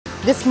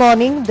This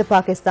morning, the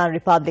Pakistan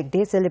Republic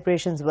Day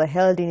celebrations were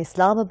held in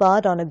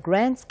Islamabad on a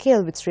grand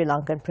scale with Sri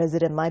Lankan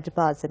President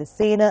Maithripala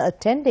Sirisena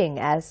attending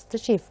as the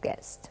chief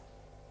guest.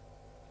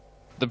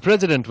 The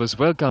President was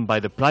welcomed by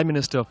the Prime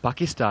Minister of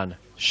Pakistan,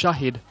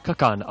 Shahid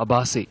Khaqan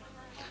Abbasi.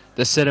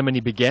 The ceremony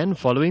began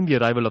following the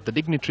arrival of the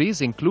dignitaries,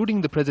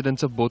 including the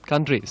presidents of both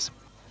countries.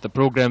 The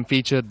program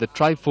featured the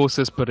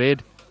Tri-Forces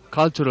Parade,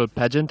 cultural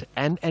pageant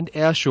and an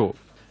air show.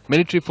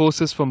 Military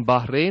forces from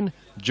Bahrain,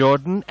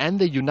 Jordan and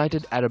the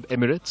United Arab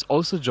Emirates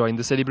also joined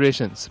the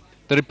celebrations.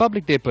 The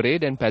Republic Day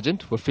parade and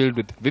pageant were filled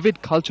with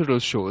vivid cultural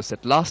shows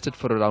that lasted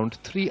for around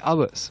 3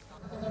 hours.